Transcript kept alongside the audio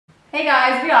Hey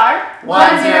guys, we are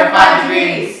 105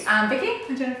 Degrees. I'm Vicky.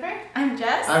 I'm Jennifer. I'm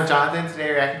Jess. I'm Jonathan. Today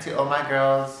we're reacting to Oh My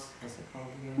Girls. What's it called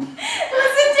again? Listen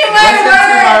to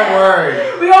my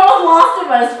word. We almost lost him,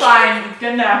 but it's fine. It's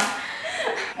good enough.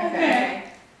 Okay.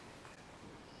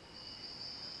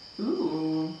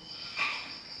 Ooh.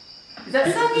 Is that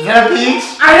so Is that a peach?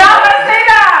 I know I'm gonna say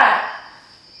that!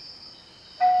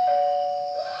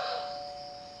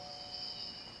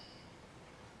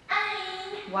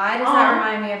 Why does that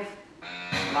remind me of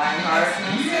Lionheart?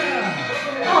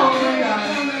 Oh my god.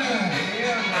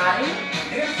 Maddie?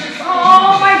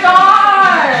 Oh my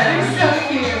god! They're so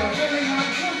cute.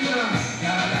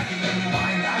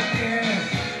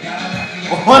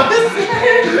 What is this?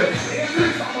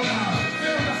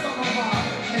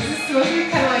 Is this supposed to be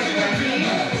kind of like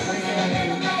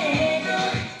reggae?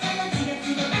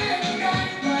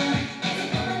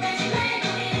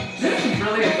 This is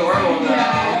really adorable though.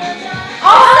 Yeah. Oh,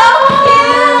 so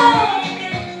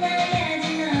cute!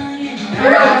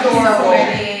 They're adorable. So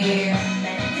pretty.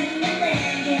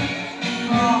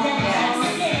 Oh, yes.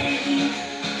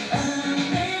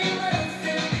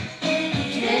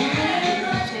 Ginny?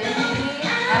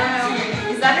 I don't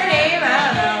know. Is that her name? I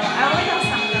don't know. I only know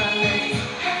some of them.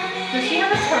 Does she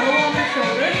have a turtle on her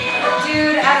shoulder?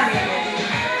 Dude, I don't even.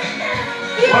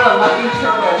 What a lucky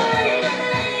turtle.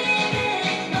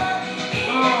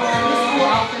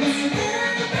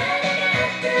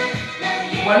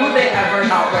 When would they ever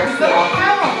not wear school?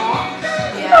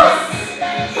 Yes.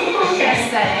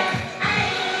 Aesthetic.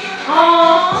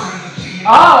 Oh.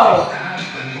 Oh.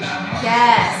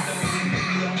 Yes.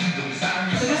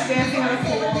 They're just dancing in a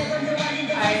pool.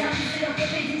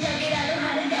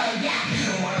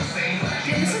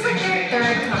 Dude, this is like their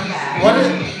third comeback. What is?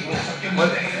 What?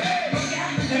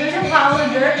 And there's a pile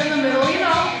of dirt in the middle, you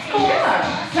know. Cool.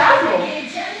 Yeah. Casual.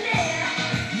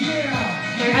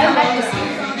 I love this song.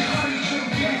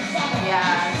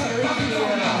 Yeah, it's really cute.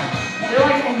 They're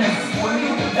like in this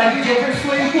swimming, like different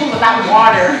swimming pool without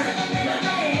water.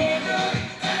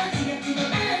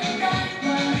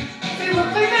 They look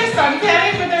like they're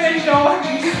suntanning, but they're indoors.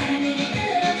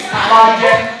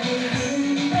 Logic.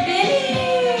 Vinny!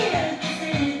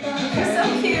 You're so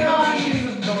cute. Oh, she's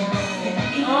adorable.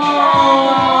 Oh.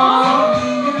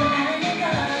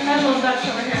 I love that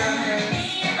short hair on her.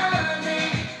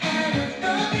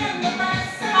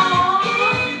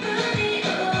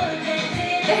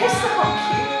 They're so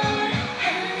cute.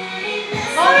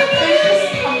 Oh, there's just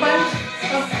a bunch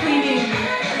of cleaning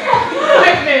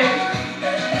equipment.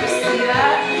 Did you see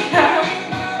that?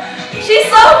 She's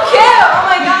so cute! Oh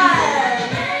my god!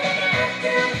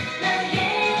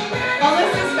 All the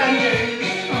suspenders.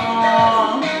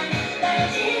 Aww.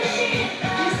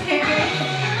 Just kicking.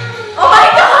 Oh my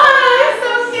god! They're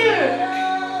so cute.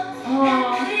 Oh.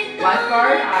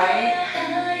 Lifeguard, alright.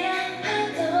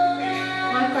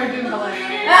 Lifeguard doing the line.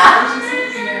 Ah. She's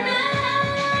sitting there.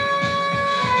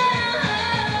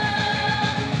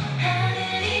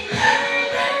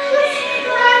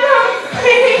 Random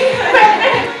cleaning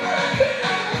equipment.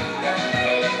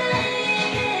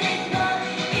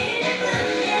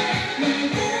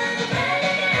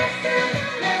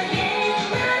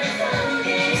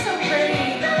 She's so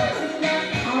pretty.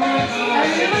 Oh my I god.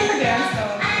 really like her dance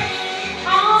though.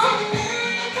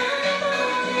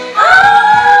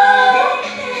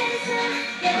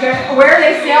 Where are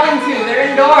they sailing to? They're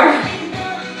indoors.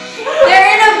 They're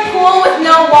in a pool with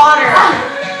no water.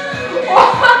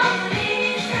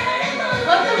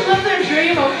 Let them live their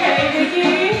dream, okay,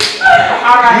 Vicky?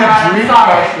 Alright, You I'm dream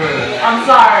sorry. crusher. I'm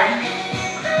sorry.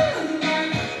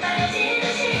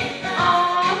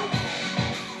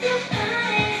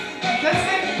 This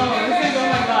thing, oh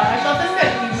my god. I thought this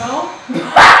said emo.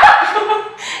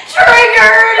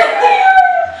 Triggered!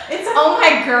 It's oh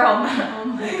my girl, not oh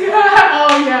my god.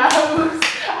 Oh yeah. Oops.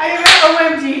 I meant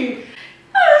OMG.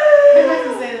 I meant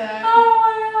to say that. Oh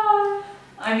my god.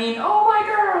 I mean, oh my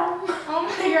girl. Oh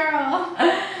my girl.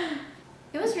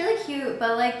 It was really cute,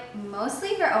 but like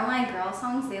mostly for Oh My Girl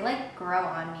songs, they like grow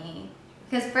on me.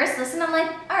 Because first listen, I'm like,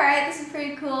 alright, this is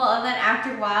pretty cool. And then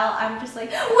after a while, I'm just like,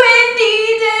 windy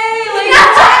day! Like,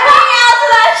 take me out to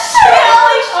that shit!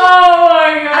 Like, Oh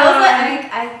my god. I was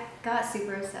like, I got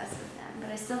super obsessed with them, but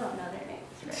I still don't know their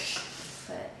names, right?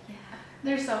 But yeah.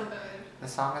 They're so good. The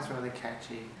song is really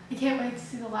catchy. I can't wait to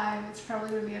see the live. It's probably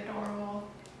gonna be adorable.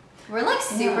 We're like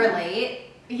super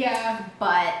late, Yeah.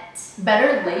 but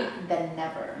Better late than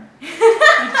never. We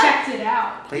checked it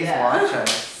out. Please Yeah. watch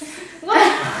us.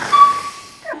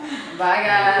 Bye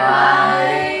guys.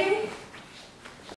 Bye.